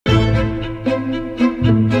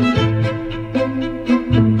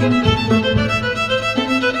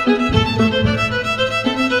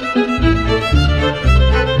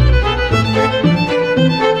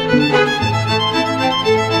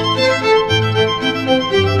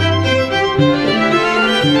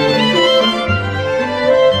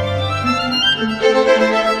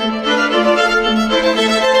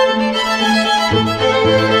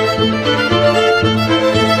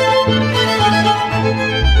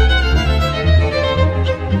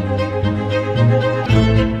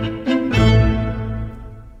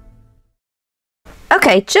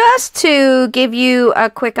Okay, just to give you a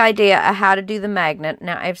quick idea of how to do the magnet.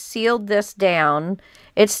 Now, I've sealed this down.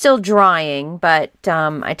 It's still drying, but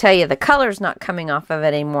I tell you, the color's not coming off of it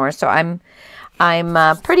anymore. So I'm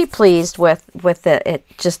pretty pleased with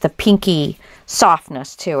just the pinky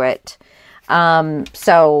softness to it.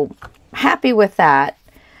 So happy with that.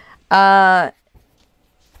 Now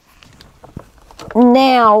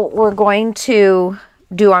we're going to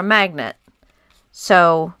do our magnet.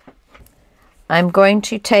 So I'm going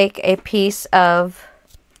to take a piece of,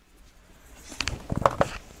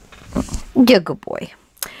 yeah, good boy.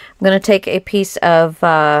 I'm going to take a piece of,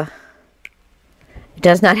 it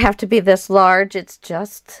does not have to be this large. It's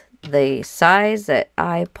just the size that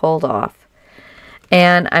I pulled off.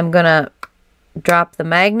 And I'm going to drop the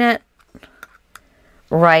magnet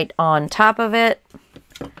right on top of it.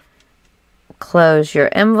 Close your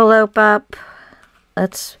envelope up.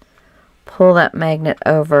 Let's pull that magnet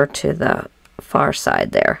over to the far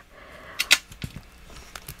side there.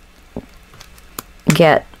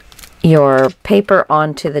 Get your paper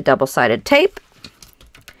onto the double-sided tape.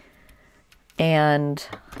 And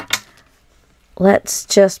let's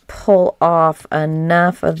just pull off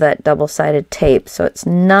enough of that double-sided tape so it's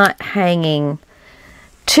not hanging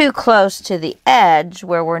too close to the edge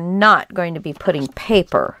where we're not going to be putting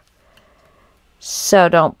paper. So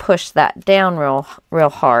don't push that down real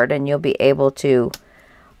hard, and you'll be able to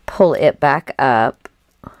pull it back up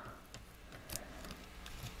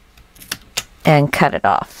and cut it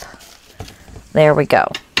off. There we go.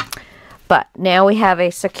 But now we have a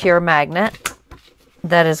secure magnet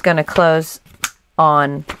that is going to close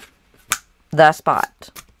on the spot.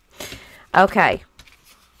 Okay.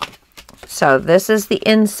 So this is the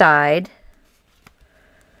inside.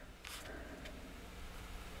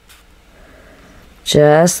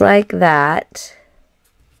 Just like that.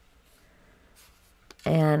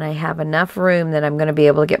 And I have enough room that I'm going to be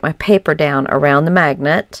able to get my paper down around the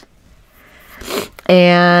magnet.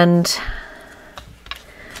 And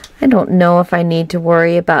I don't know if I need to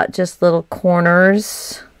worry about just little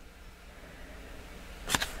corners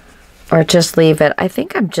or just leave it. I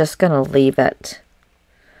think I'm just going to leave it,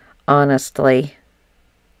 honestly.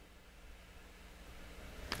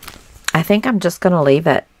 I think I'm just going to leave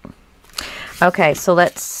it. Okay, so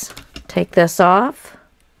let's take this off.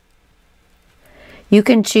 You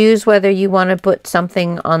can choose whether you want to put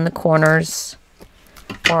something on the corners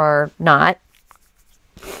or not.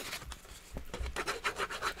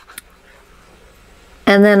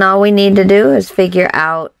 And then all we need to do is figure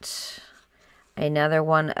out another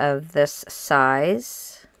one of this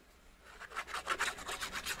size.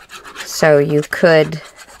 So you could,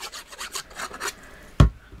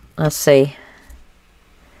 let's see.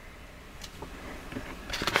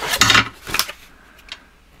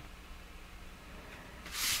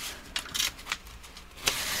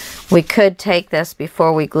 We could take this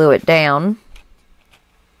before we glue it down.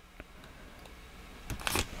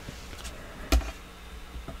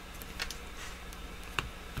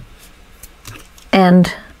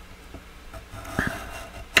 And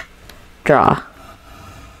draw.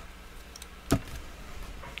 A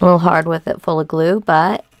little hard with it full of glue,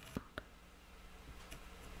 but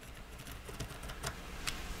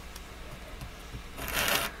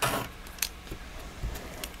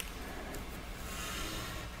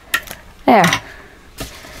there.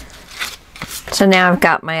 So now I've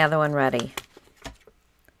got my other one ready.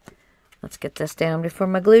 Let's get this down before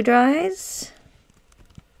my glue dries.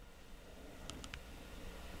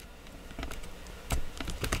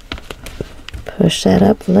 Push that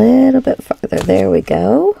up a little bit farther. There we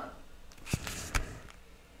go.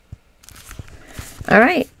 All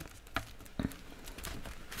right.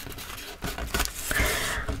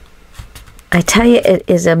 I tell you, it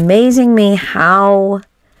is amazing me how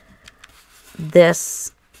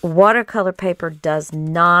this watercolor paper does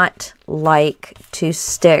not like to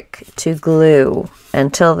stick to glue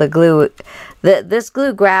until the glue, this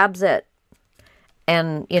glue grabs it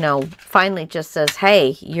and, you know, finally just says,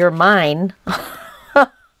 hey, you're mine.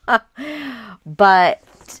 But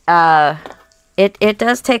it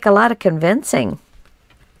does take a lot of convincing.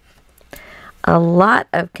 A lot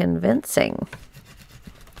of convincing.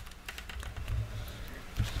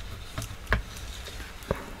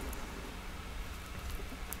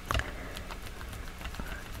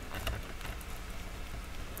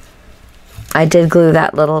 I did glue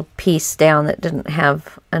that little piece down that didn't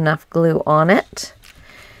have enough glue on it.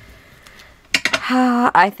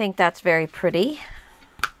 I think that's very pretty.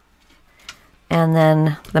 And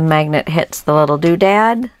then the magnet hits the little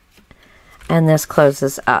doodad, and this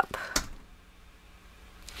closes up.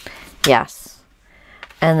 Yes.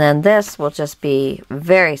 And then this will just be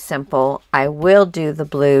very simple. I will do the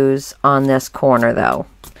blues on this corner though.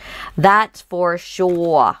 That's for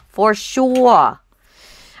sure. For sure.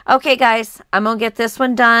 Okay, guys, I'm going to get this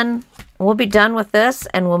one done. We'll be done with this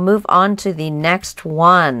and we'll move on to the next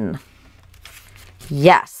one.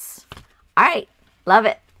 Yes. All right. Love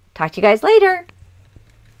it. Talk to you guys later.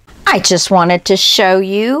 I just wanted to show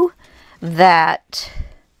you that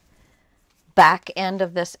back end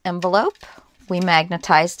of this envelope. We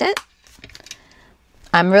magnetized it.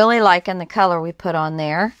 I'm really liking the color we put on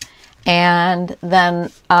there. And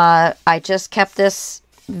then I just kept this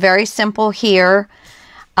very simple here.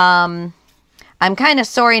 I'm kind of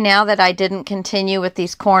sorry now that I didn't continue with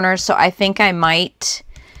these corners, so I think I might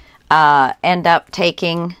end up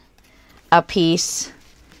taking a piece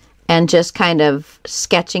and just kind of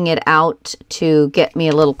sketching it out to get me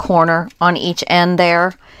a little corner on each end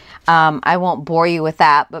there. I won't bore you with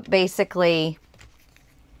that, but basically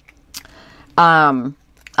I'll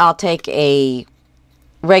take a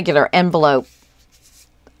regular envelope,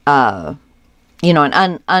 you know,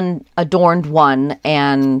 an unadorned one,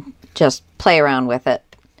 and just play around with it.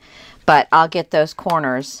 But I'll get those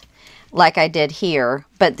corners like I did here.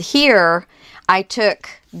 But here I took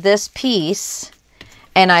this piece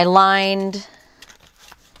and I lined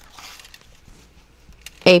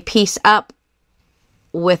a piece up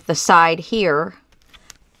with the side here,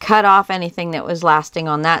 cut off anything that was lasting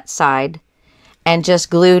on that side, and just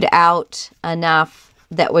glued out enough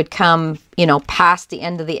that would come, you know, past the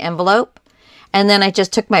end of the envelope. And then I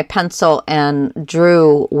just took my pencil and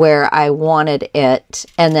drew where I wanted it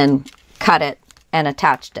and then cut it and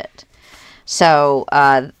attached it. So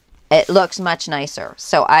it looks much nicer.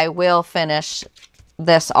 So I will finish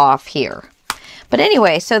this off here. But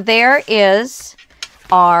anyway, so there is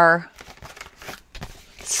our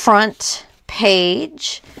front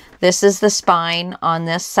page. This is the spine on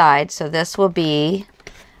this side. So this will be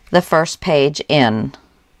the first page in.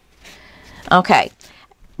 Okay.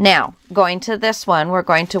 Now, going to this one, we're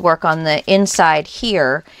going to work on the inside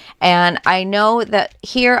here. And I know that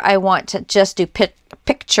here I want to just do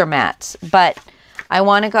picture mats, but I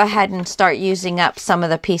want to go ahead and start using up some of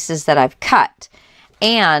the pieces that I've cut.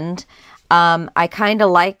 And I kind of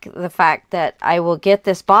like the fact that I will get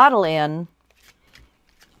this bottle in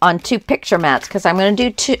on 2 picture mats, because I'm going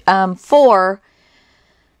to do four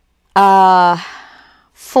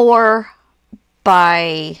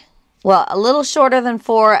by... well, a little shorter than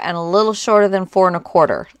 4 and a little shorter than 4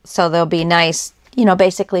 1/4. So they'll be nice, you know,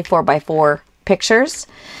 basically 4 by 4 pictures.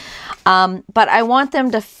 But I want them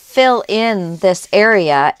to fill in this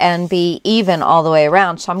area and be even all the way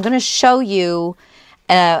around. So I'm going to show you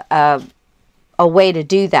a way to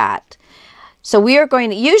do that. So we are going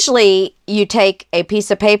to, usually you take a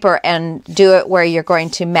piece of paper and do it where you're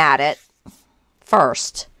going to mat it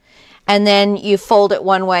first. And then you fold it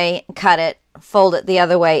one way, cut it, fold it the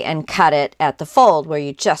other way, and cut it at the fold, where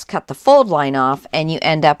you just cut the fold line off and you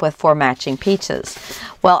end up with 4 matching pieces.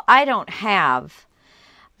 Well, I don't have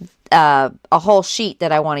a whole sheet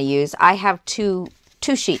that I want to use. I have two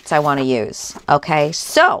sheets I want to use. Okay,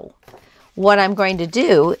 so what I'm going to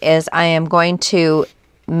do is I am going to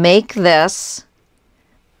make this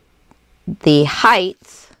the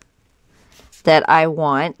height that I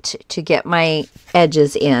want to get my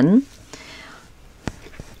edges in.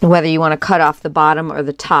 Whether you want to cut off the bottom or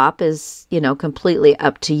the top is, you know, completely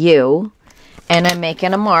up to you. And I'm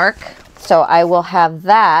making a mark. So I will have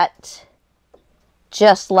that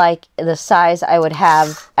just like the size I would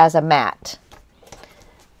have as a mat.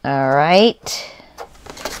 All right.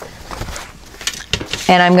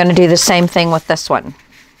 And I'm going to do the same thing with this one.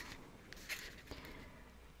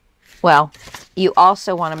 Well, you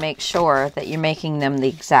also want to make sure that you're making them the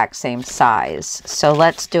exact same size. So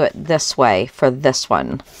let's do it this way for this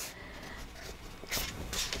one.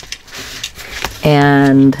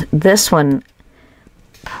 And this one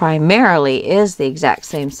primarily is the exact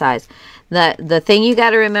same size. The thing you got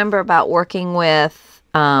to remember about working with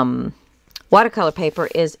watercolor paper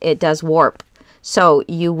is it does warp. So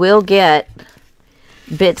you will get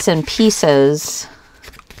bits and pieces.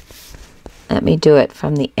 Let me do it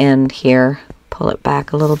from the end here. Pull it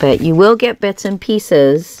back a little bit. You will get bits and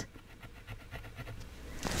pieces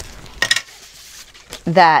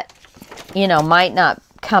that, you know, might not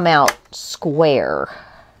come out square.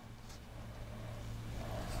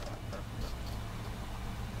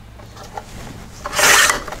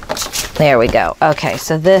 There we go. Okay,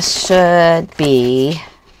 so this should be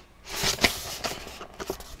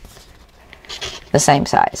the same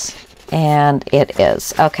size. And it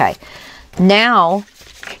is. Okay. Now,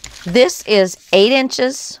 this is 8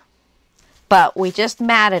 inches but we just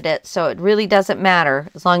matted it, so it really doesn't matter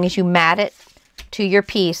as long as you mat it to your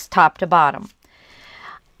piece top to bottom.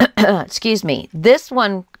 Excuse me. This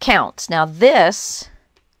one counts. Now this,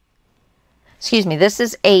 excuse me, this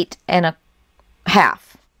is 8.5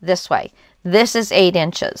 this way. This is 8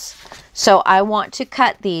 inches. So I want to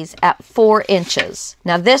cut these at 4 inches.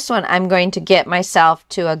 Now this one I'm going to get myself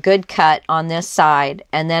to a good cut on this side,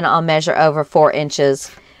 and then I'll measure over 4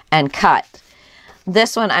 inches and cut.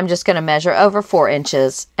 This one I'm just going to measure over 4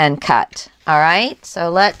 inches and cut. All right,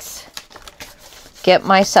 so let's get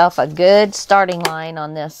myself a good starting line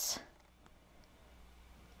on this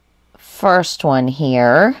first one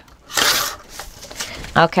here.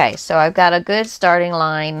 Okay, so I've got a good starting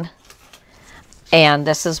line, and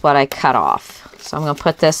this is what I cut off. So I'm going to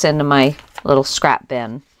put this into my little scrap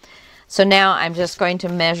bin. So now I'm just going to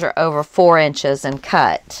measure over 4 inches and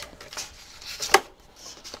cut.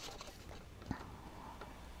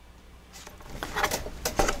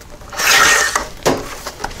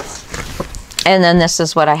 And then this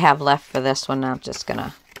is what I have left for this one. I'm just going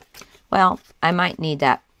to, well, I might need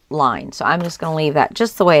that line, so I'm just going to leave that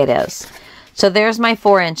just the way it is. So there's my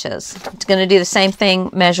 4 inches. It's going to do the same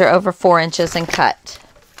thing, measure over 4 inches and cut.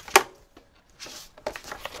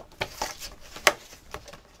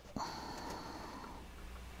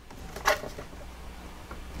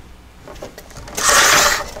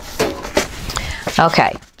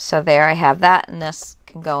 Okay, so there I have that, and this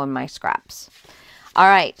can go in my scraps. All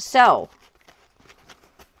right, so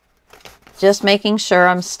just making sure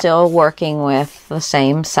I'm still working with the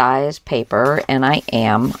same size paper, and I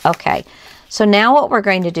am. Okay, so now what we're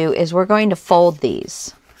going to do is we're going to fold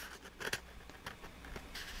these.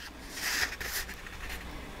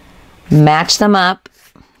 Match them up.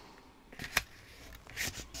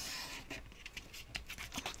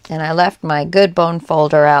 And I left my good bone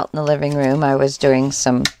folder out in the living room. I was doing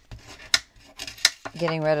some,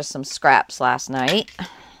 getting rid of some scraps last night.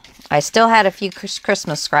 I still had a few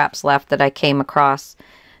Christmas scraps left that I came across,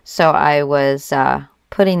 so I was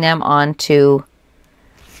putting them onto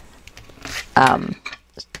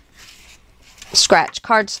scratch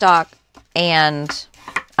cardstock and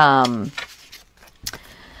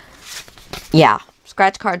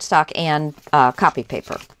scratch cardstock and copy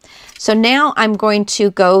paper. So now I'm going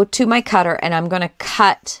to go to my cutter and I'm going to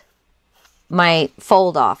cut my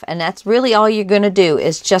fold off, and that's really all you're going to do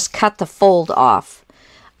is just cut the fold off.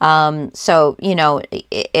 So, you know,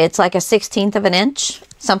 it's like 1/16 of an inch,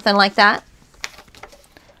 something like that.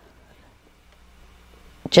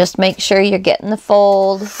 Just make sure you're getting the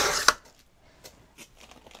fold.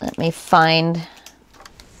 Let me find.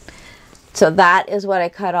 So that is what I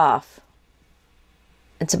cut off.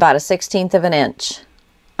 It's about 1/16 of an inch.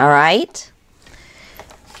 All right.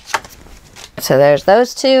 So there's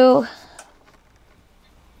those two.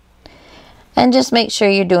 And just make sure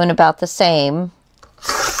you're doing about the same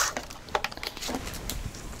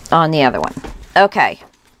on the other one. Okay.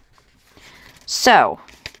 So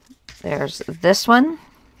there's this one.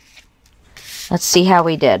 Let's see how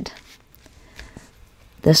we did.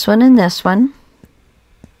 This one and this one.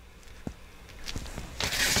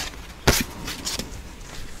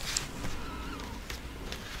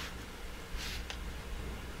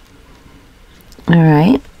 All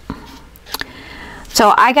right.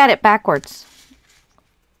 So I got it backwards.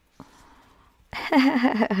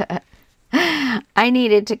 I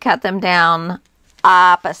needed to cut them down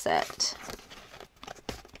opposite.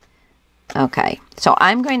 Okay, so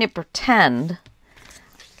I'm going to pretend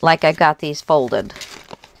like I got these folded.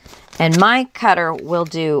 And my cutter will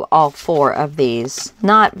do all 4 of these.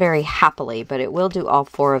 Not very happily, but it will do all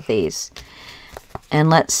 4 of these. And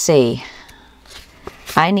let's see.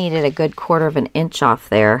 I needed a good 1/4 of an inch off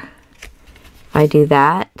there. If I do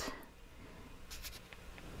that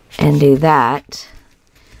and do that,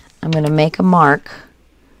 I'm going to make a mark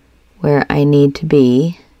where I need to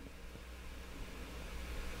be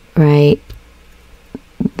right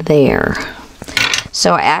there.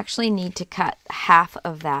 So I actually need to cut half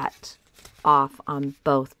of that off on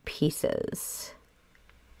both pieces.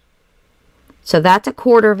 So that's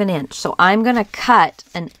 1/4 of an inch. So I'm going to cut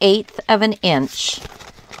 1/8 of an inch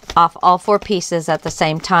off all 4 pieces at the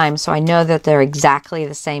same time, so I know that they're exactly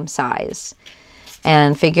the same size.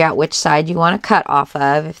 And figure out which side you want to cut off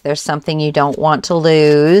of if there's something you don't want to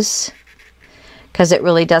lose, because it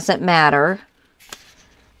really doesn't matter.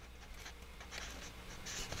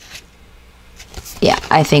 Yeah,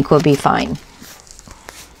 I think we'll be fine.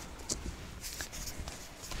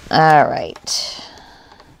 All right.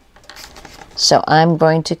 So I'm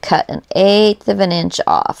going to cut 1/8 of an inch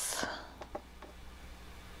off.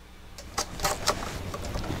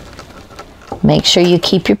 Make sure you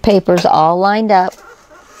keep your papers all lined up.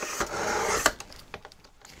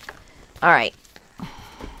 All right.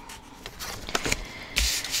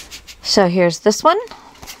 So here's this one.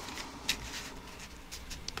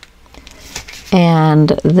 And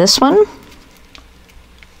this one.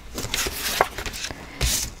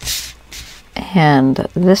 And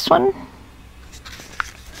this one.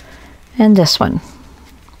 And this one.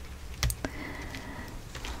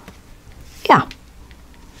 Yeah.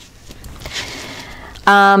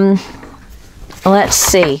 Let's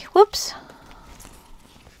see. Whoops.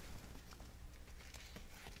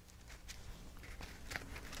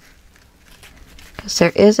 Because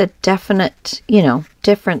there is a definite,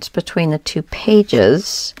 difference between the two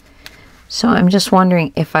pages. So I'm just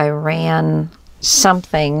wondering if I ran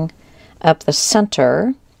something up the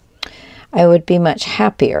center, I would be much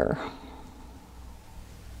happier.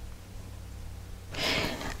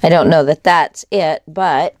 I don't know that that's it,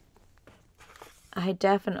 but I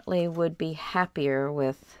definitely would be happier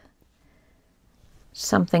with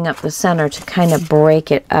something up the center to kind of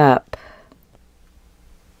break it up.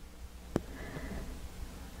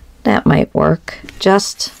 That might work.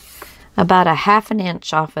 Just about a ½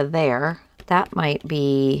 inch off of there. That might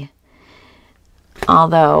be,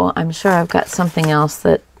 although I'm sure I've got something else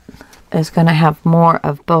that is going to have more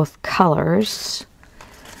of both colors,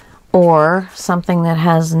 or something that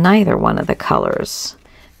has neither one of the colors.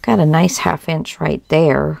 Got a nice ½ inch right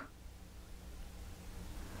there.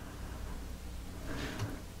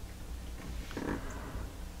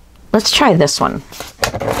 Let's try this one.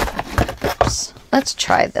 Oops. Let's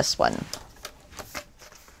try this one.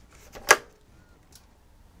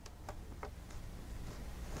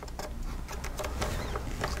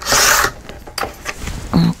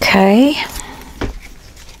 Okay.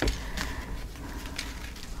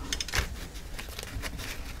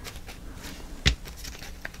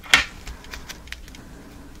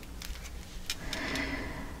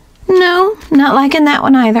 No, not liking that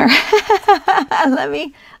one either.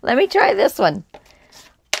 Let me try this one.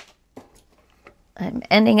 I'm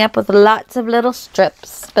ending up with lots of little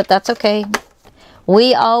strips, but that's okay.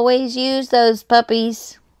 We always use those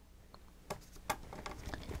puppies.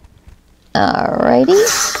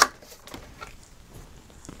 Alrighty.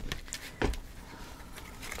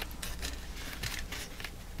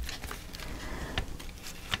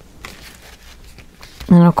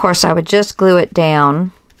 And of course I would just glue it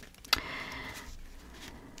down.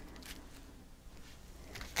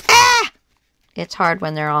 Ah! It's hard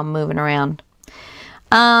when they're all moving around.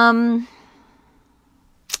 That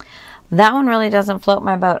one really doesn't float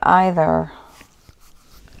my boat either.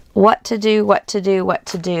 What to do, what to do, what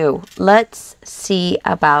to do. Let's see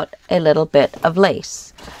about a little bit of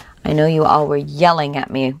lace. I know you all were yelling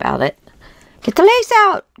at me about it. Get the lace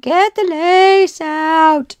out! Get the lace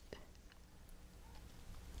out!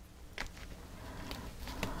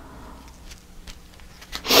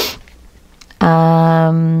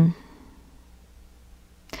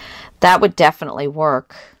 That would definitely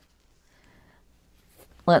work.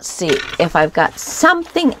 Let's see if I've got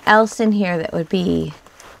something else in here that would be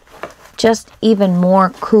just even more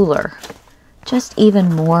cooler. Just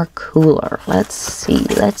even more cooler. Let's see,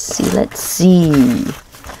 let's see, let's see.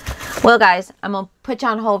 Well, guys, I'm going to put you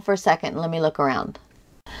on hold for a second and let me look around.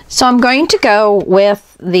 So I'm going to go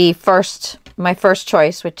with my first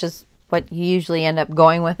choice, which is what you usually end up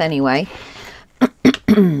going with anyway.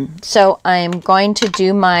 So I'm going to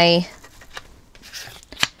do my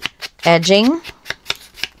edging.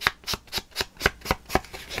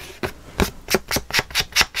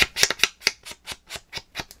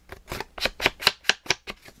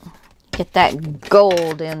 Get that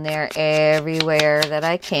gold in there everywhere that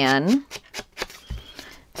I can.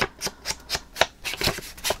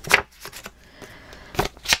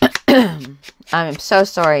 I'm so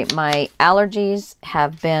sorry. My allergies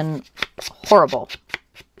have been horrible.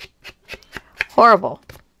 Horrible.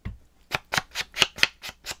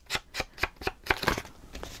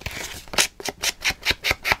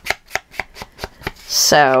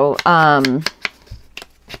 So,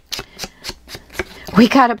 we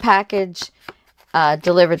got a package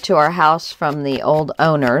delivered to our house from the old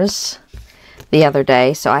owners the other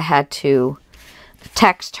day, so I had to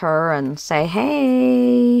text her and say,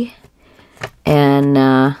 hey, and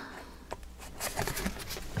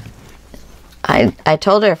I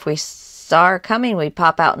told her if we saw her coming, we'd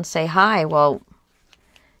pop out and say hi. Well,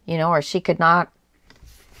 or she could knock,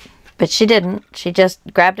 but she didn't. She just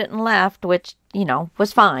grabbed it and left, which,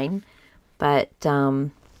 was fine, but it's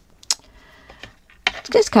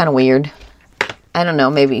just kind of weird. I don't know,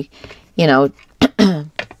 maybe,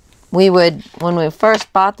 we would, when we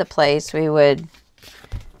first bought the place, we would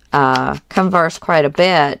converse quite a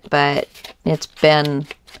bit, but it's been,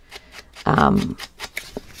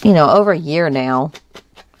 you know, over a year now.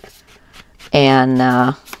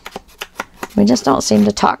 And we just don't seem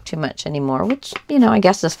to talk too much anymore, which, you know, I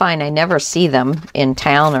guess is fine. I never see them in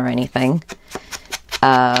town or anything.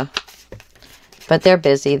 But they're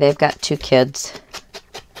busy. They've got 2 kids.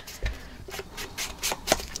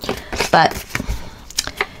 But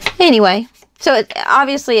anyway, so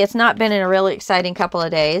obviously it's not been a really exciting couple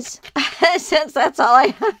of days since that's all I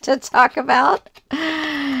have to talk about.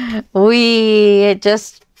 We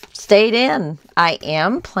just stayed in. I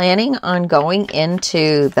am planning on going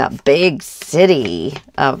into the big city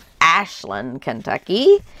of Ashland,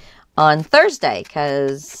 Kentucky on Thursday,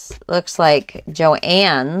 because looks like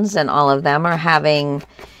Joann's and all of them are having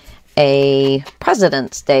a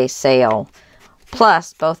President's Day sale.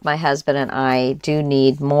 Plus, both my husband and I do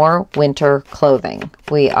need more winter clothing.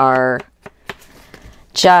 We are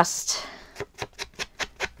just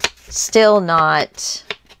still not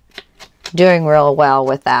doing real well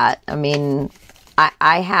with that. I mean,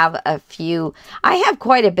 I have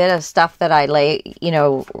quite a bit of stuff that I lay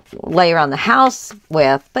around the house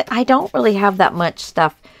with, but I don't really have that much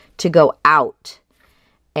stuff to go out.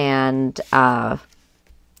 And,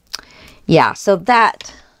 yeah, so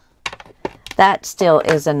that still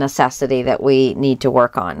is a necessity that we need to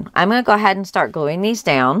work on. I'm going to go ahead and start gluing these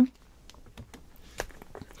down.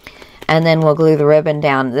 And then we'll glue the ribbon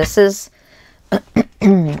down. This is,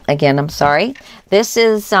 again, I'm sorry. This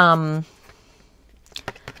is, let's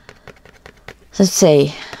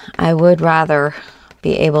see. I would rather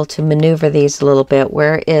be able to maneuver these a little bit.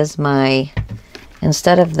 Where is my,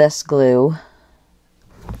 instead of this glue,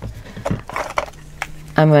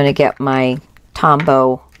 I'm going to get my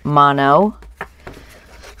Tombow Mono.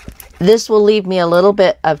 This will leave me a little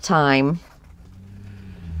bit of time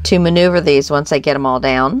to maneuver these once I get them all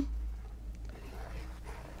down.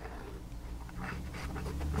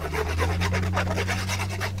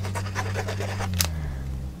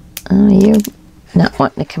 Oh, you're not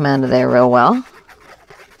wanting to come out of there real well.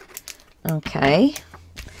 Okay.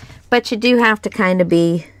 But you do have to kind of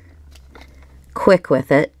be quick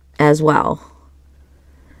with it as well.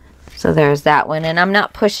 So there's that one. And I'm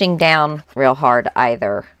not pushing down real hard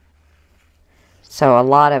either. So a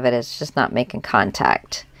lot of it is just not making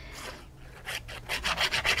contact.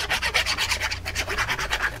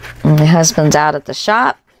 And my husband's out at the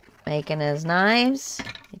shop making his knives.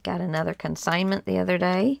 He got another consignment the other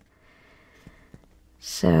day.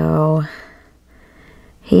 So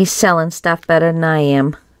he's selling stuff better than I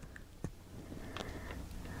am.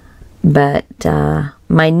 But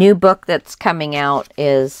my new book that's coming out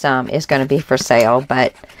is going to be for sale,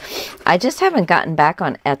 but I just haven't gotten back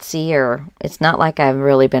on Etsy, or it's not like I've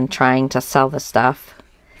really been trying to sell the stuff.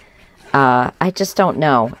 I just don't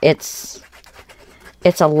know. It's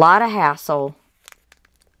a lot of hassle.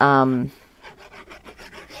 And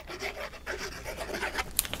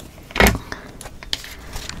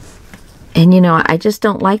you know, I just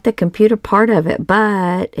don't like the computer part of it,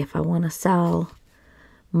 but if I want to sell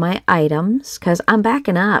my items, because I'm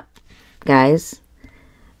backing up, guys.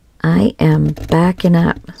 I am backing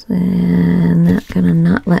up, and that's gonna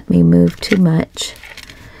not let me move too much.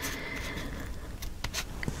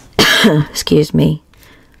 Excuse me.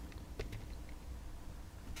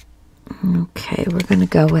 Okay, we're gonna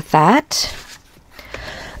go with that.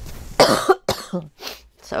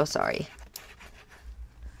 So sorry.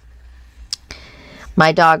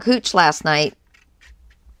 My dog Hooch last night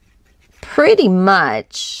pretty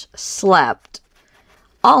much slept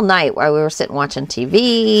all night while we were sitting watching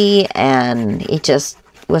TV, and he just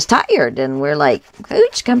was tired, and we're like,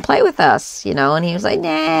 Hooch, come play with us, you know, and he was like,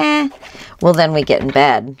 nah. Well, then we get in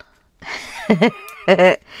bed.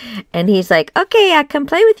 And he's like, okay, I can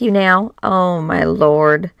play with you now. Oh, my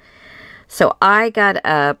Lord. So I got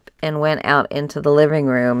up and went out into the living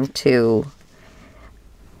room to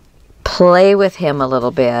play with him a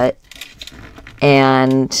little bit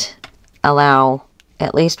and allow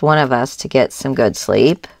at least one of us to get some good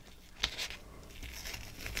sleep.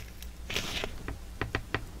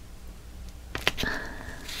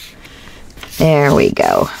 There we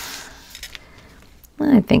go.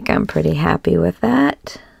 I think I'm pretty happy with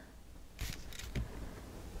that.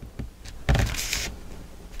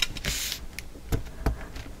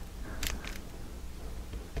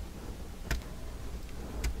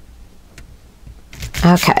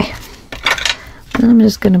 Okay. I'm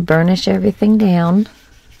just going to burnish everything down.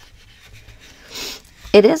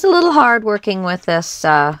 It is a little hard working with this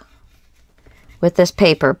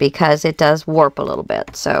paper because it does warp a little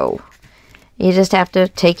bit. So you just have to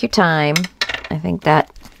take your time. I think that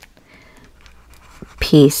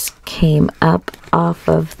piece came up off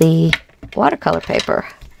of the watercolor paper.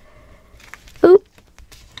 Oop.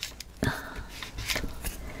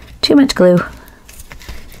 Too much glue.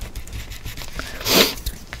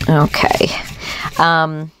 Okay.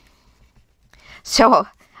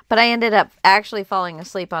 But I ended up actually falling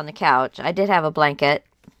asleep on the couch. I did have a blanket,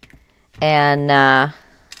 and I'm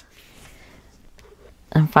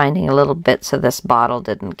finding a little bits of this bottle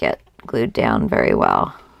didn't get glued down very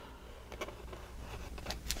well.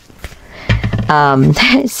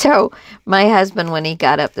 So my husband, when he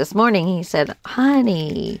got up this morning, he said,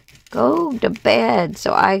 "Honey, go to bed."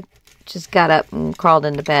 So I just got up and crawled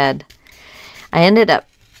into bed. I ended up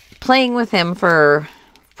playing with him for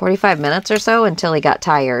 45 minutes or so until he got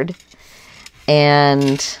tired.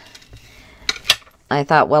 And I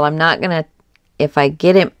thought, well, I'm not going to, if I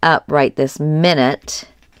get him up right this minute,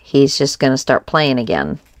 he's just going to start playing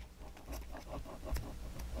again.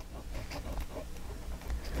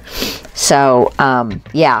 So,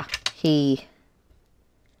 yeah,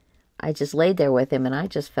 I just laid there with him and I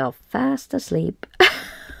just fell fast asleep.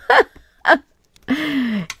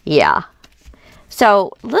 Yeah.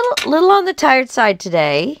 So, little on the tired side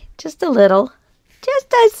today. Just a little.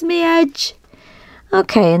 Just a smidge.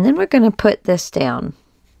 Okay, and then we're going to put this down.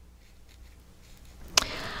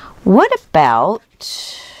 What about,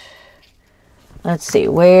 let's see,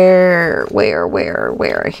 where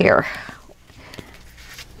here?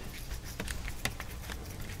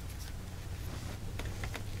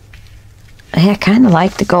 I kind of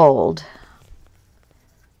like the gold.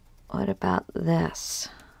 What about this?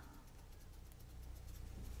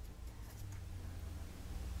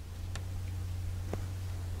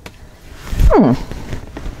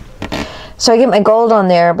 So I get my gold on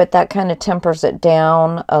there, but that kind of tempers it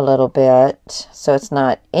down a little bit, so it's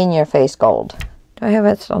not in-your-face gold. Do I have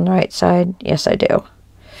it on the right side? Yes, I do.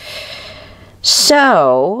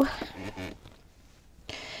 So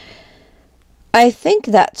I think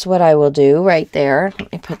that's what I will do right there.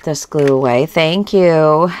 Let me put this glue away. Thank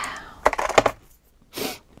you.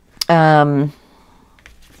 And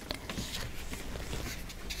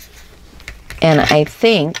I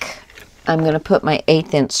think I'm going to put my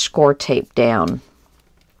 1/8 inch score tape down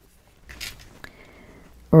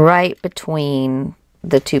right between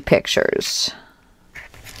the two pictures.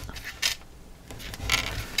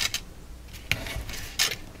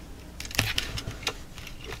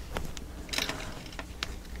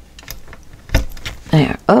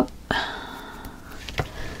 There. Oh.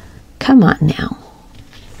 Come on now.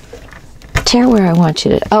 Tear where I want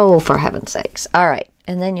you to. Oh, for heaven's sakes. All right.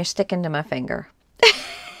 And then you're sticking to my finger.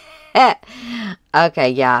 Okay,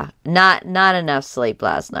 yeah. Not enough sleep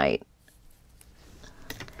last night.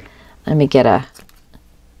 Let me get a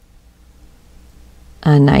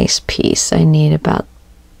nice piece. I need about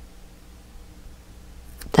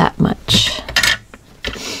that much.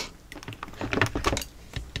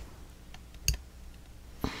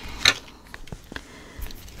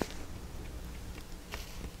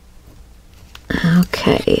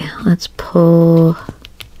 Okay, let's pull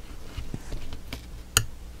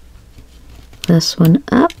this one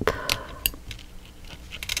up,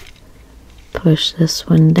 push this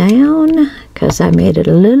one down because I made it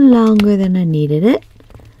a little longer than I needed it.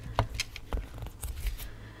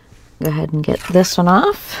 Go ahead and get this one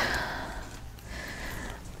off.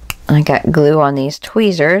 I got glue on these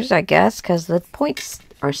tweezers, I guess, because the points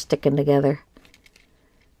are sticking together.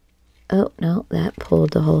 Oh, no, that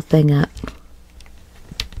pulled the whole thing up.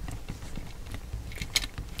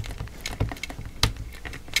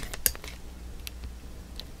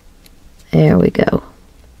 There we go.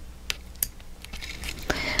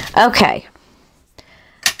 Okay.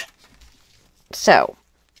 So,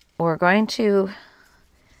 we're going to,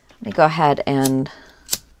 let me go ahead and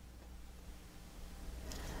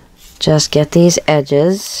just get these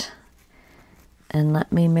edges. And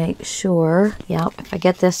let me make sure, yeah, if I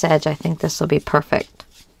get this edge, I think this will be perfect.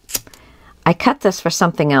 I cut this for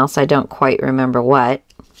something else. I don't quite remember what.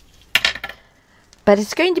 But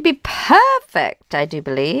it's going to be perfect, I do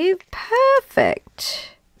believe. Perfect.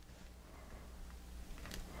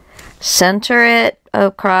 Center it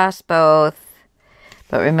across both.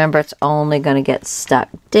 But remember, it's only going to get stuck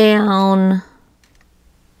down.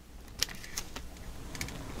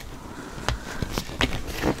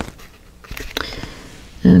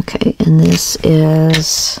 Okay, and this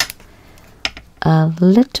is a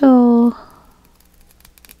little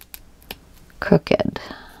crooked.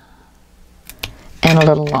 And a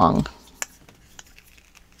little long.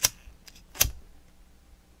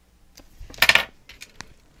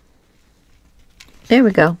 There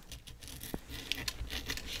we go.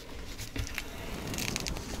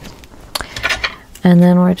 And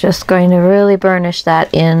then we're just going to really burnish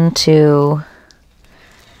that into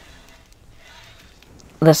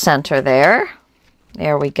the center there.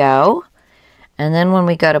 There we go. And then when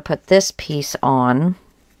we go to put this piece on,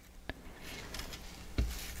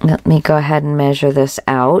 let me go ahead and measure this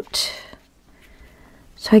out.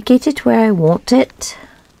 So I get it where I want it.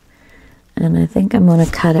 And I think I'm going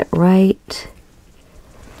to cut it right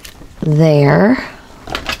there.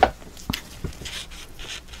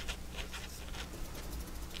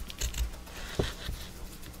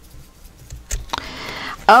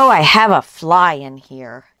 Oh, I have a fly in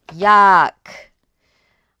here. Yuck.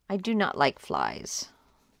 I do not like flies.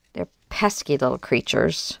 They're pesky little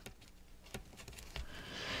creatures.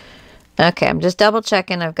 Okay, I'm just double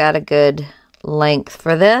checking I've got a good length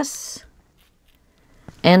for this.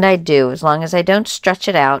 And I do. As long as I don't stretch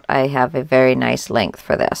it out, I have a very nice length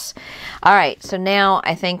for this. All right, so now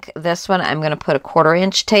I think this one I'm going to put a 1/4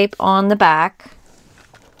 inch tape on the back.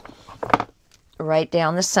 Right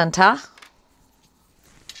down the center.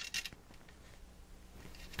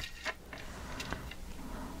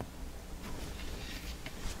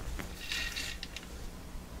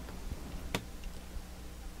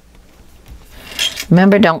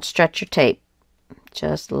 Remember, don't stretch your tape.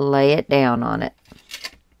 Just lay it down on it.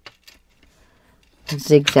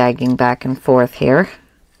 Zigzagging back and forth here.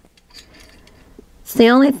 It's the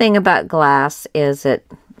only thing about glass is that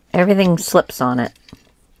everything slips on it.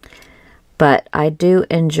 But I do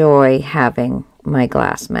enjoy having my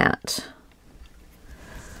glass mat.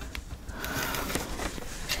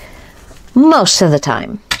 Most of the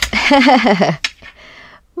time.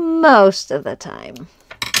 Most of the time.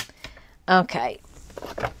 Okay.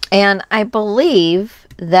 And I believe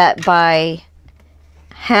that by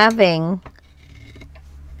having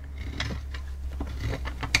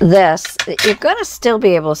this, you're going to still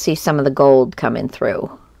be able to see some of the gold coming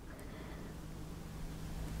through.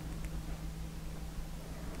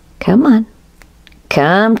 Come on.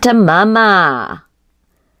 Come to mama.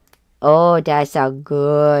 Oh, that's so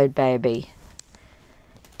good, baby.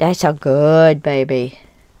 That's so good, baby.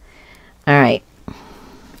 All right.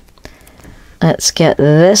 Let's get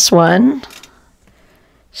this one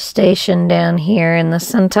stationed down here in the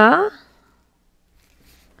center.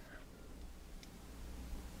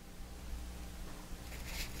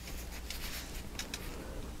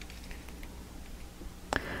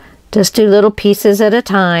 Just do little pieces at a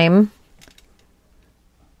time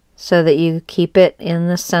so that you keep it in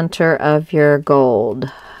the center of your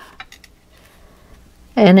gold.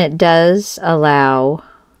 And it does allow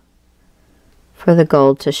for the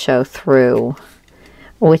gold to show through,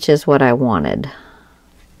 which is what I wanted.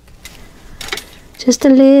 Just a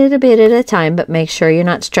little bit at a time, but make sure you're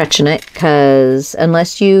not stretching it, because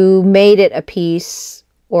unless you made it a piece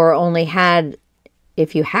or only had,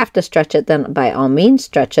 if you have to stretch it, then by all means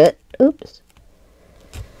stretch it. Oops.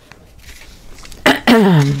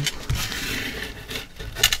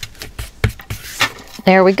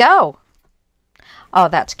 There we go. Oh,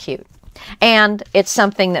 that's cute. And it's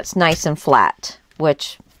something that's nice and flat,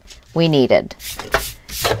 which we needed.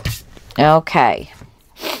 Okay.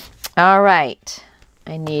 All right.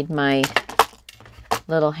 I need my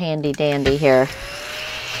little handy dandy here.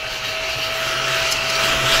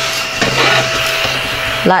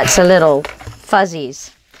 Lots of little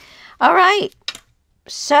fuzzies. All right.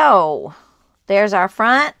 So there's our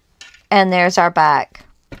front and there's our back.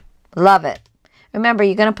 Love it. Remember,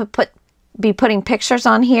 you're going to be putting pictures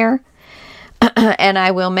on here. And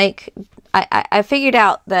I will make, I figured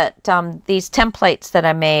out that these templates that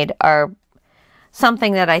I made are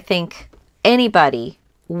something that I think anybody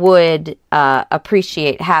would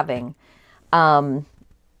appreciate having. I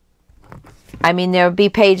mean, there would be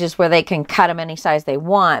pages where they can cut them any size they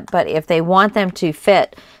want, but if they want them to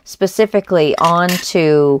fit specifically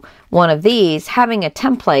onto one of these, having a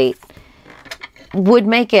template would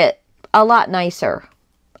make it a lot nicer,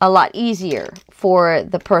 a lot easier for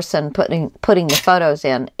the person putting the photos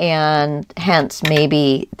in, and hence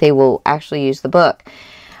maybe they will actually use the book.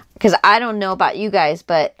 Because I don't know about you guys,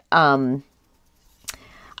 but I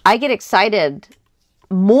get excited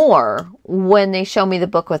more when they show me the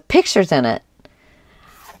book with pictures in it.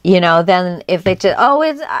 You know, then if they just, oh,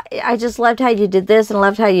 I just loved how you did this and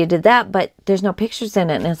loved how you did that, but there's no pictures in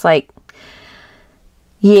it. And it's like,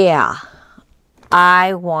 yeah,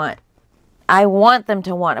 I want them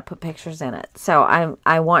to want to put pictures in it. So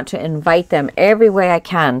I want to invite them every way I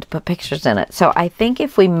can to put pictures in it. So I think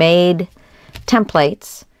if we made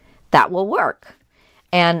templates, that will work.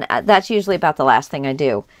 And that's usually about the last thing I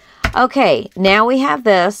do. Okay, now we have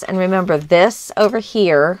this. And remember, this over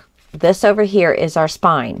here is our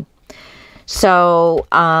spine. So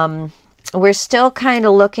we're still kind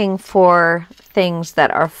of looking for things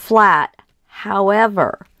that are flat.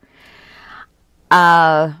 However,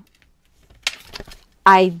 I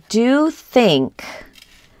do think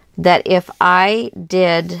that if I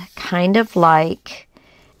did kind of like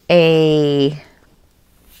a,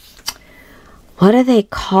 what do they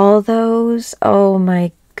call those? Oh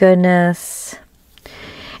my goodness.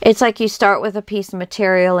 It's like you start with a piece of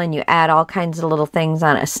material and you add all kinds of little things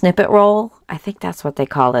on a snippet roll. I think that's what they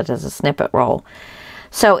call it, as a snippet roll.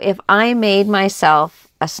 So if I made myself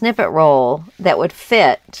a snippet roll that would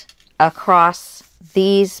fit across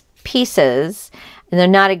these pieces, and they're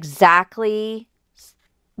not exactly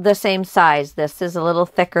the same size. This is a little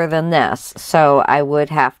thicker than this. So I would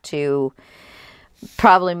have to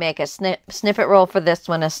probably make a snippet roll for this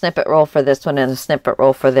one, a snippet roll for this one, and a snippet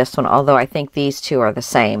roll for this one, although I think these two are the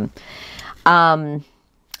same.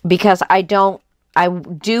 Because I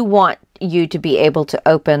do want you to be able to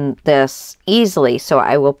open this easily, so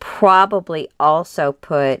I will probably also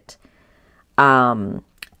put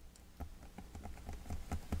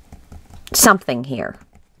something here,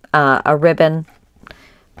 a ribbon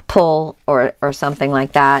pull or something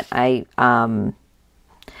like that.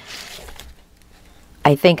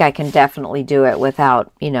 I think I can definitely do it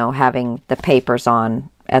without, you know, having the papers on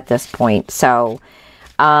at this point. So,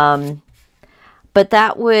 but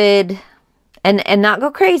that would, and not go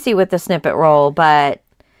crazy with the snippet roll, but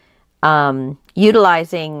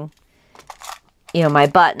utilizing, you know, my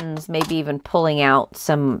buttons, maybe even pulling out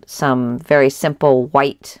some very simple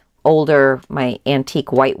white, my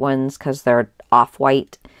antique white ones, because they're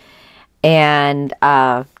off-white, and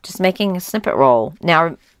just making a snippet roll.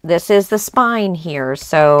 Now, this is the spine here,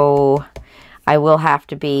 so I will have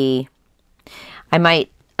to be, I might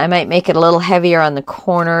make it a little heavier on the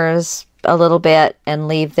corners a little bit and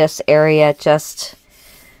leave this area just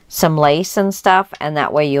some lace and stuff, and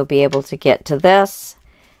that way you'll be able to get to this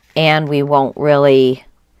and we won't really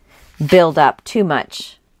build up too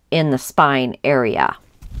much in the spine area.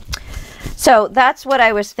 So that's what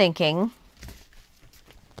I was thinking.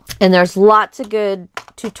 And there's lots of good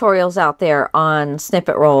tutorials out there on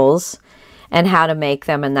snippet rolls and how to make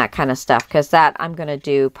them and that kind of stuff, because that I'm going to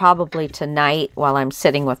do probably tonight while I'm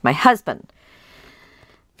sitting with my husband.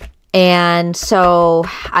 And so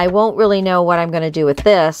I won't really know what I'm going to do with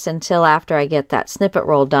this until after I get that snippet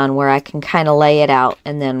roll done, where I can kind of lay it out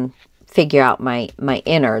and then figure out my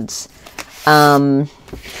innards.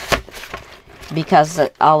 Because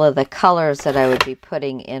all of the colors that I would be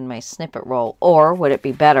putting in my snippet roll, or would it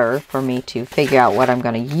be better for me to figure out what I'm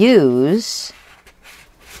going to use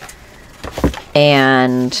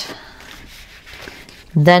and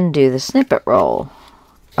then do the snippet roll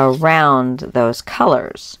around those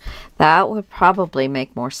colors? That would probably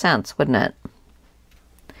make more sense, wouldn't it?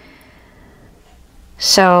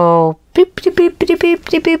 So, boop, boop, boop, boop, boop,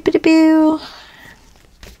 boop, boop, boop.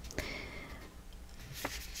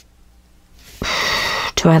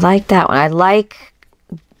 Do I like that one? I like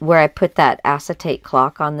where I put that acetate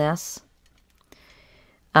clock on this.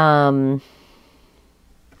 But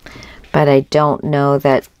I don't know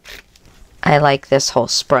that I like this whole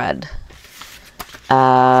spread.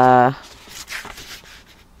 I'm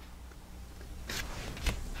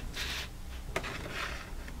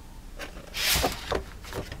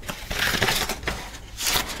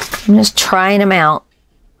just trying them out.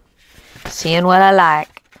 Seeing what I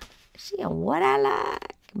like. Seeing what I like.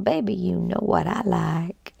 Baby, you know what I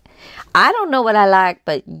like. I don't know what I like,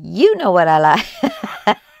 but you know what I like.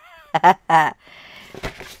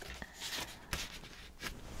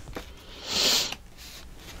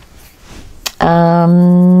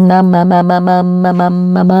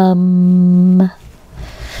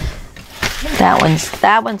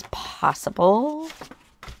 That one's possible.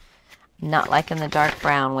 Not liking the dark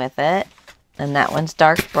brown with it. And that one's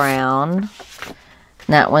dark brown.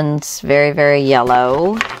 That one's very, very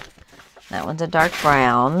yellow. That one's a dark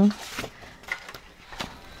brown.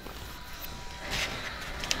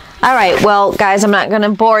 All right, well, guys, I'm not going to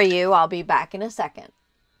bore you. I'll be back in a second.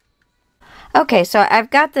 Okay, so I've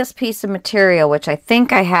got this piece of material, which I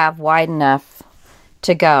think I have wide enough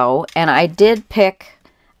to go. And I did pick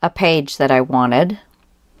a page that I wanted.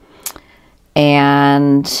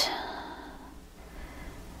 And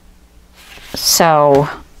so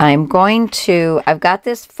I'm going to, I've got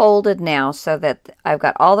this folded now so that I've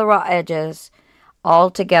got all the raw edges all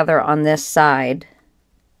together on this side.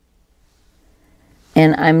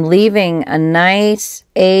 And I'm leaving a nice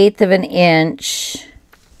 1/8 of an inch.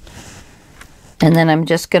 And then I'm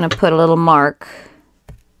just going to put a little mark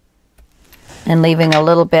and leaving a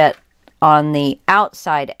little bit on the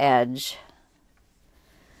outside edge.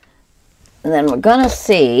 And then we're going to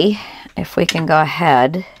see, if we can go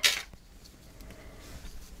ahead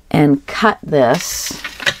and cut this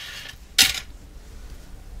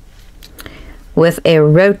with a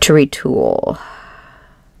rotary tool.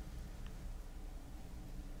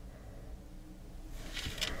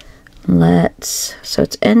 So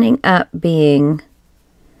it's ending up being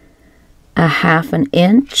a 1/2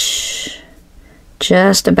 inch,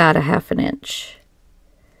 just about a 1/2 inch.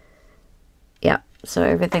 Yeah, so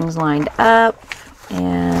everything's lined up,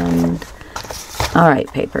 and all right,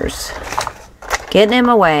 papers. Getting in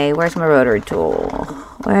my way. Where's my rotary tool?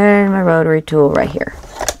 Where's my rotary tool? Right here.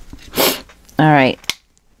 All right.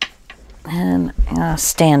 And I'm going to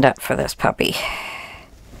stand up for this puppy.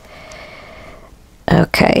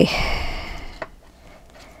 Okay.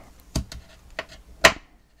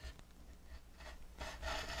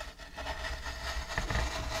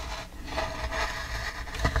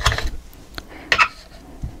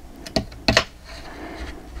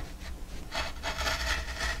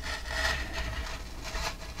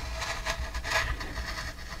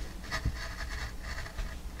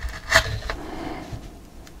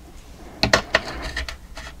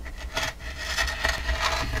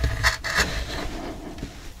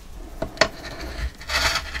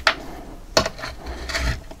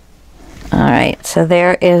 Alright, so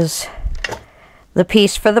there is the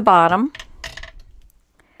piece for the bottom.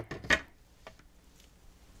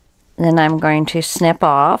 Then I'm going to snip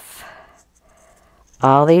off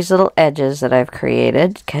all these little edges that I've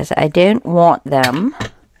created because I don't want them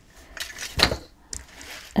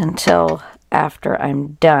until after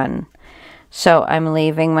I'm done. So I'm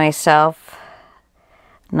leaving myself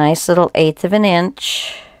a nice little 1/8 of an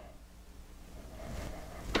inch.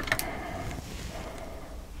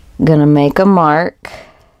 Gonna make a mark,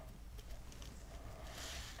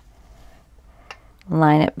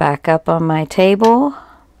 line it back up on my table.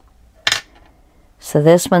 So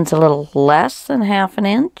this one's a little less than 1/2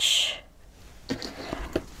 inch. A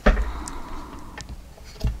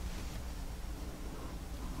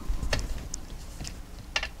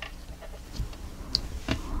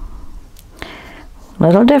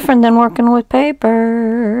little different than working with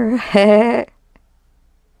paper.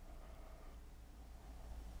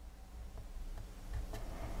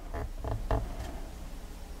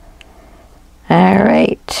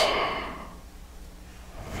 Alright,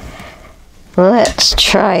 let's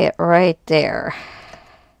try it right there.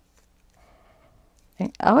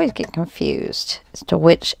 I always get confused as to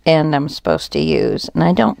which end I'm supposed to use, and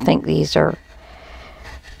I don't think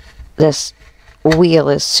this wheel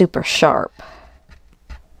is super sharp.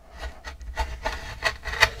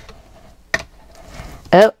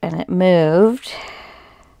 Oh, and it moved.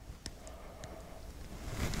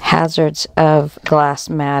 Hazards of glass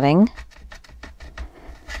matting.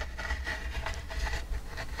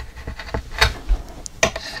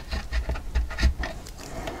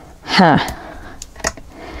 Huh.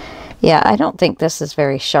 Yeah, I don't think this is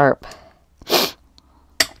very sharp.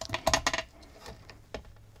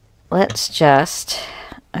 Let's just,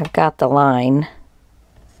 I've got the line.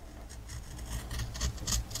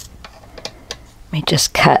 Let me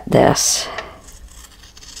just cut this.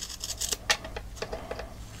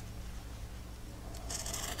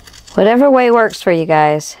 Whatever way works for you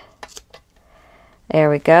guys. There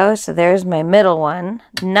we go. So there's my middle one.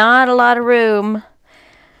 Not a lot of room.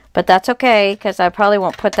 But that's okay, because I probably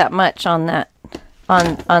won't put that much on that,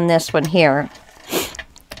 on this one here.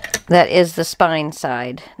 That is the spine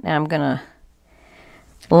side. Now I'm going to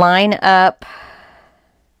line up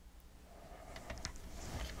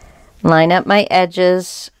my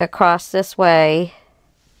edges across this way.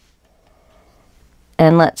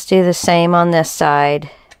 And let's do the same on this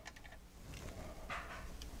side.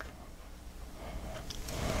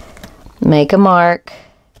 Make a mark.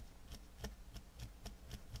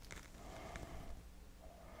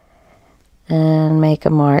 And make a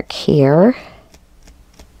mark here.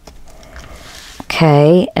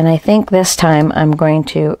 Okay, and I think this time I'm going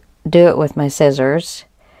to do it with my scissors.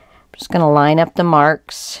 I'm just going to line up the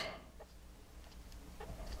marks.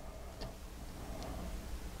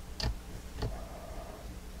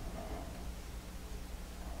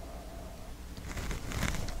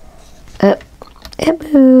 Oh,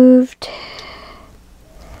 it moved.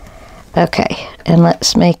 Okay, and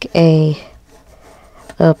let's make a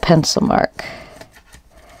little pencil mark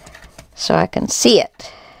so I can see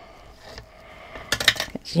it.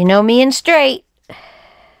 You know me and straight.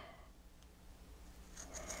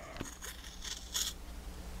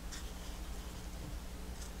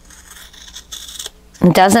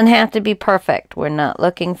 It doesn't have to be perfect. We're not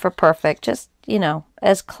looking for perfect. Just, you know,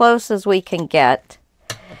 as close as we can get.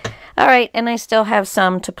 All right, and I still have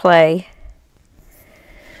some to play.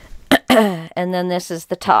 And then this is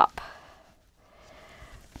the top.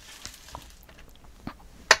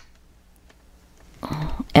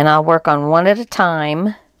 And I'll work on one at a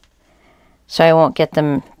time so I won't get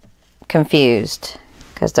them confused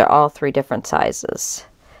because they're all 3 different sizes.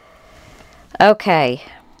 Okay,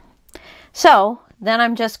 so then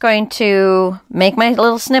I'm just going to make my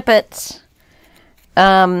little snippets.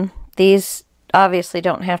 These obviously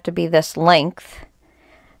don't have to be this length,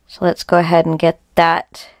 so let's go ahead and get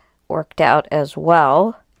that worked out as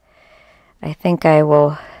well. I think I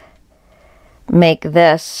will make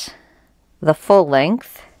this the full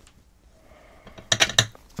length.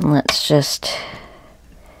 Let's just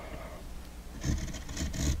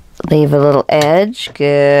leave a little edge.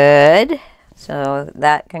 Good. So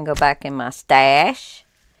that can go back in my stash.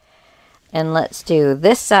 And let's do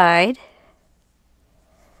this side,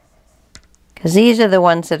 because these are the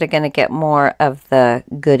ones that are going to get more of the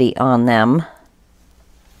goodie on them.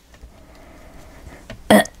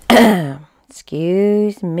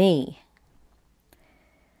 Excuse me.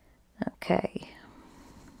 Okay.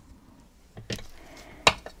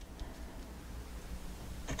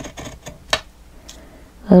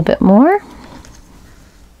 A little bit more.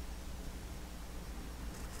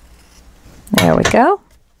 There we go.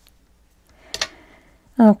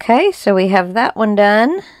 Okay, so we have that one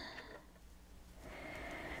done.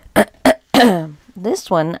 This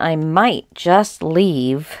one I might just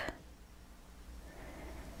leave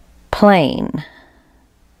plain.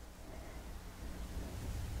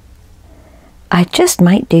 I just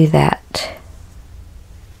might do that.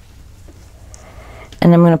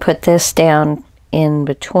 And I'm going to put this down in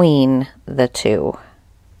between the 2.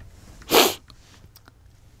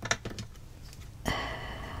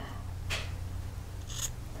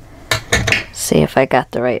 See if I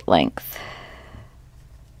got the right length.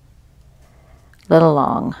 Little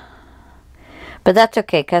long. But that's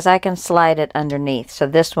okay, because I can slide it underneath. So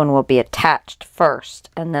this one will be attached first,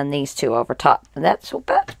 and then these 2 over top. And that's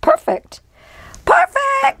perfect.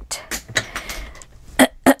 Perfect!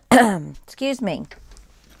 Excuse me.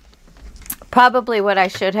 Probably what I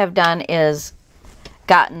should have done is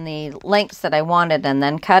gotten the lengths that I wanted and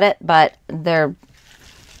then cut it, but they're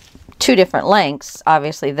 2 different lengths.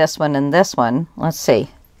 Obviously this one and this one. Let's see.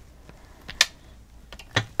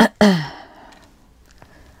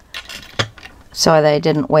 So they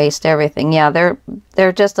didn't waste everything. Yeah,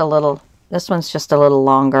 they're just a little, this one's just a little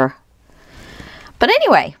longer. But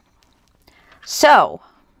anyway, so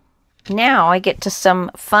now I get to some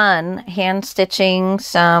fun hand stitching,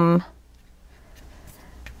 some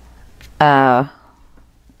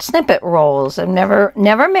snippet rolls. I've never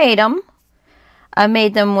made them. I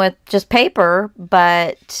made them with just paper,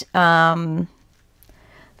 but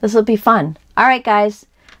this will be fun. All right, guys.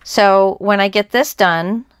 So when I get this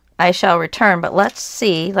done, I shall return, but let's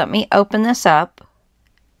see. Let me open this up.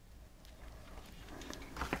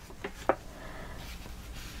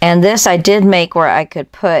 And this I did make where I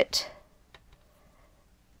could put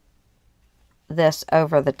this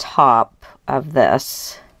over the top of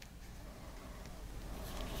this.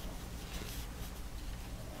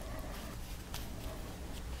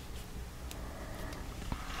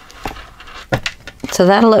 So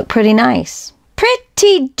that'll look pretty nice.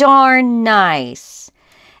 Pretty darn nice.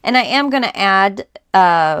 And I am going to add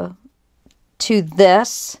to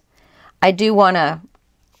this. I do want to,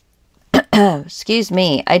 excuse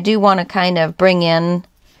me, I do want to kind of bring in,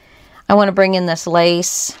 I want to bring in this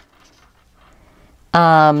lace.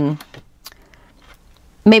 Maybe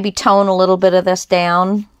tone a little bit of this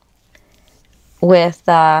down with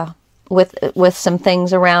some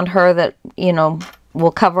things around her that, you know,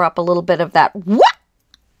 will cover up a little bit of that. What?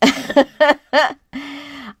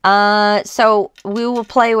 So we will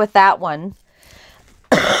play with that one.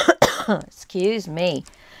 Excuse me.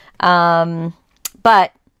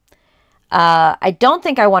 But I don't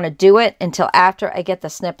think I want to do it until after I get the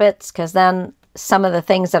snippets, because then some of the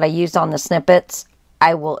things that I used on the snippets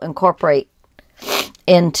I will incorporate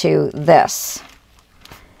into this.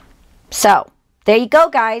 So there you go,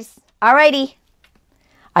 guys. Alrighty.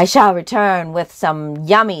 I shall return with some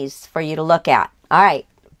yummies for you to look at. All right.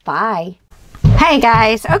 Bye. Hey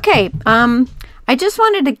guys. Okay. I just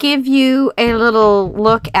wanted to give you a little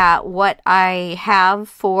look at what I have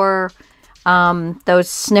for those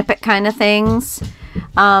snippet kind of things.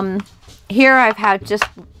 Here I've had just,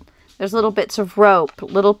 there's little bits of rope,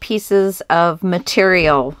 little pieces of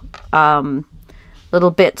material,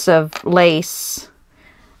 little bits of lace,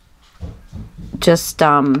 just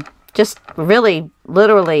really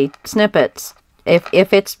literally snippets.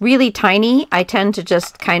 If it's really tiny, I tend to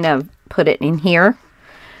just kind of put it in here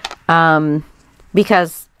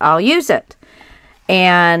because I'll use it.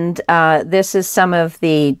 And this is some of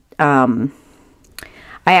the, I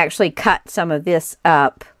actually cut some of this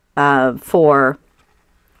up for,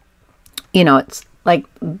 you know, it's like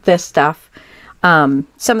this stuff. Some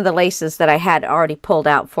of the laces that I had already pulled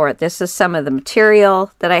out for it. This is some of the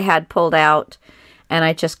material that I had pulled out, and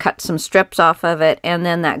I just cut some strips off of it. And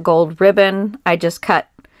then that gold ribbon, I just cut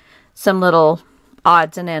some little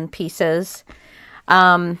odds and end pieces.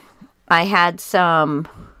 I had some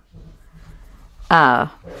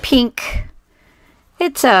pink.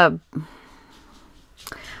 It's a,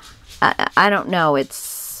 I don't know,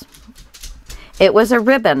 it was a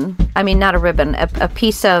ribbon. I mean, not a ribbon, a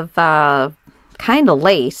piece of kind of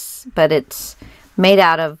lace, but it's made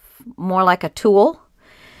out of more like a tulle.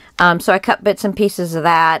 So I cut bits and pieces of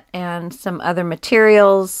that and some other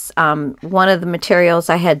materials. One of the materials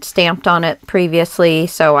I had stamped on it previously,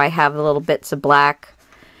 so I have the little bits of black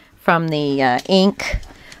from the ink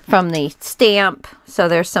from the stamp. So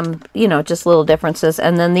there's some, you know, just little differences.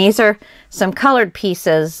 And then these are some colored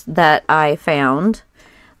pieces that I found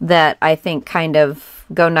that I think kind of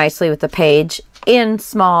go nicely with the page in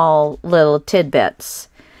small little tidbits.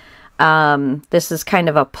 This is kind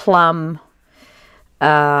of a plum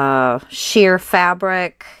sheer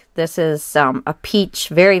fabric. This is a peach,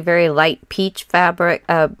 very, very light peach fabric,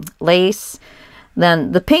 lace.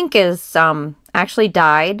 Then the pink is actually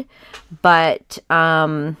dyed, but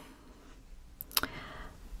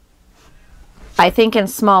I think in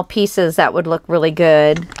small pieces that would look really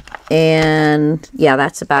good. And yeah,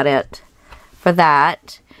 that's about it for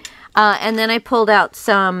that. And then I pulled out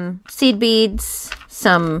some seed beads,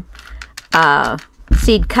 some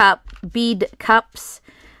bead cups,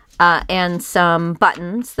 and some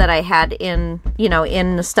buttons that I had in, you know,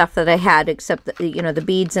 in the stuff that I had, except that, you know, the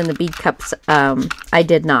beads and the bead cups, I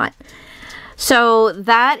did not. So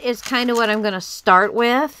that is kind of what I'm going to start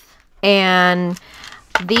with. And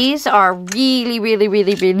these are really, really,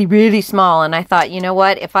 really, really, really small. And I thought, you know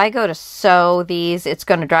what, if I go to sew these, it's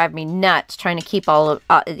going to drive me nuts trying to keep all of,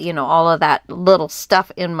 you know, all of that little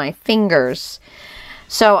stuff in my fingers.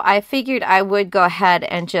 So I figured I would go ahead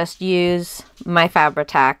and just use my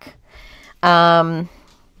Fabri-Tac.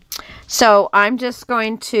 So I'm just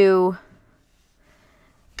going to,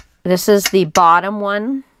 this is the bottom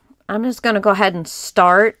one. I'm just going to go ahead and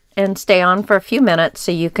start and stay on for a few minutes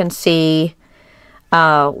so you can see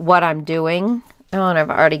what I'm doing. Oh, and I've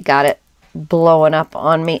already got it blowing up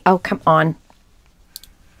on me. Oh, come on.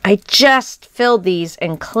 I just filled these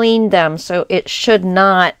and cleaned them, so it should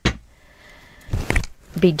not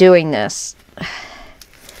be doing this.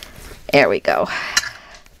 There we go.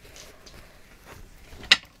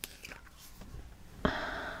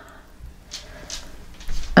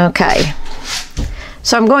 Okay.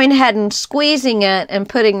 So I'm going ahead and squeezing it and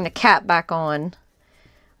putting the cap back on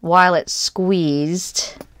while it's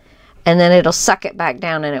squeezed, and then it'll suck it back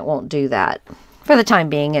down and it won't do that for the time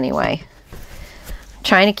being anyway. I'm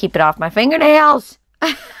trying to keep it off my fingernails.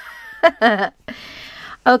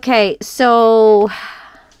 Okay, so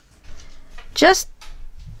just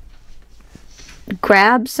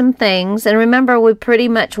grab some things, and remember, we pretty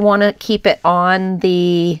much want to keep it on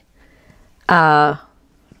the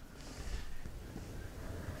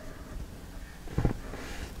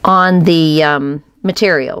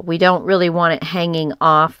material. We don't really want it hanging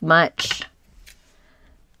off much.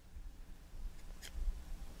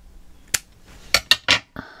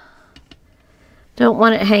 Don't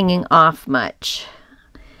want it hanging off much.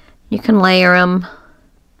 You can layer them.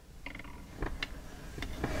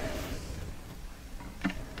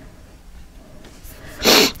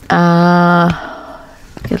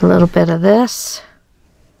 Get a little bit of this.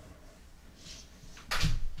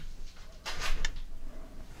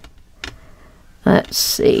 Let's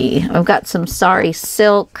see. I've got some sari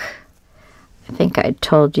silk. I think I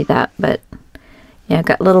told you that, but yeah, I've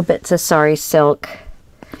got little bits of sari silk.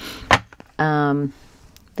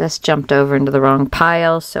 This jumped over into the wrong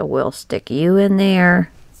pile, so we'll stick you in there.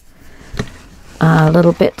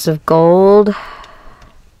 Little bits of gold.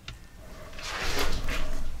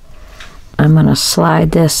 I'm going to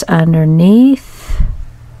slide this underneath.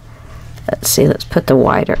 Let's see, let's put the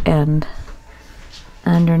wider end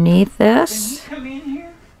underneath this. Can you come in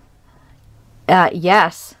here?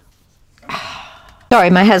 Yes. Sorry,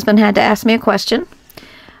 my husband had to ask me a question.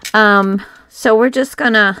 So we're just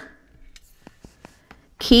going to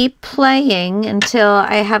keep playing until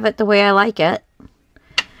I have it the way I like it.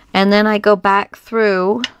 And then I go back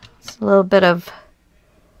through. It's a little bit of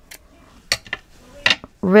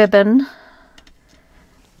ribbon.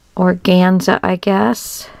 Organza, I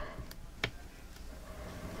guess.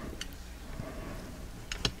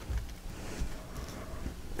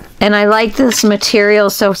 And I like this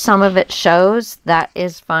material, so some of it shows. That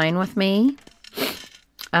is fine with me.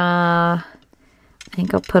 I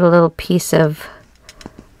think I'll put a little piece of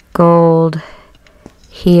gold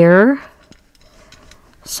here.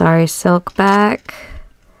 Sorry, silk back.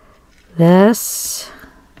 This.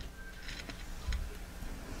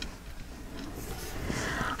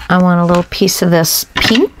 I want a little piece of this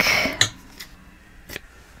pink.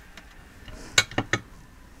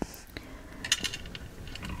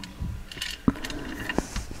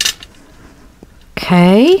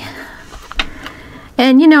 Okay.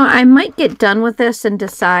 And you know, I might get done with this and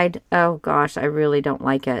decide, oh gosh, I really don't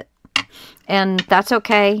like it. And that's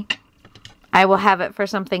okay. I will have it for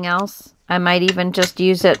something else. I might even just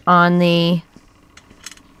use it on the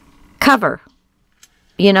cover.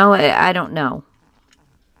 You know, I don't know.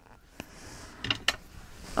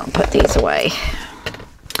 I'll put these away.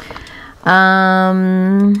 A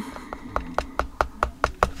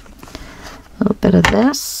little bit of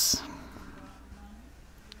this.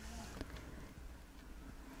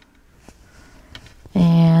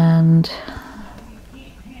 And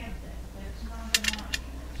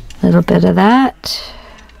a little bit of that.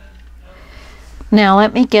 Now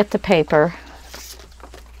let me get the paper.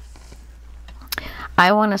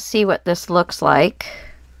 I want to see what this looks like,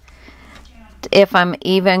 if I'm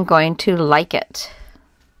even going to like it.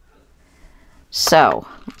 So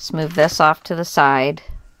let's move this off to the side.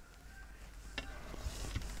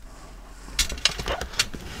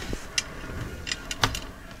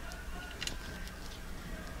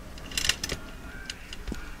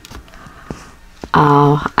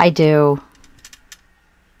 Oh, I do.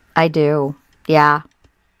 I do. Yeah.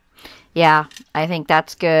 Yeah, I think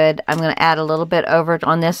that's good. I'm going to add a little bit over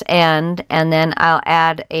on this end, and then I'll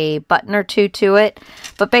add a button or two to it.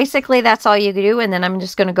 But basically, that's all you do, and then I'm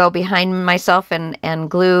just going to go behind myself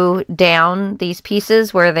and glue down these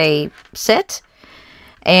pieces where they sit,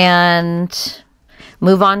 and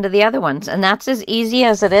move on to the other ones. And that's as easy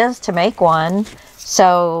as it is to make one.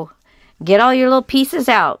 So get all your little pieces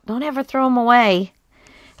out. Don't ever throw them away.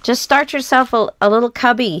 Just start yourself a little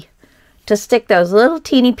cubby to stick those little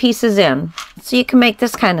teeny pieces in, so you can make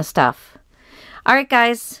this kind of stuff. All right,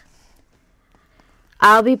 guys.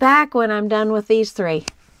 I'll be back when I'm done with these three.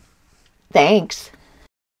 Thanks.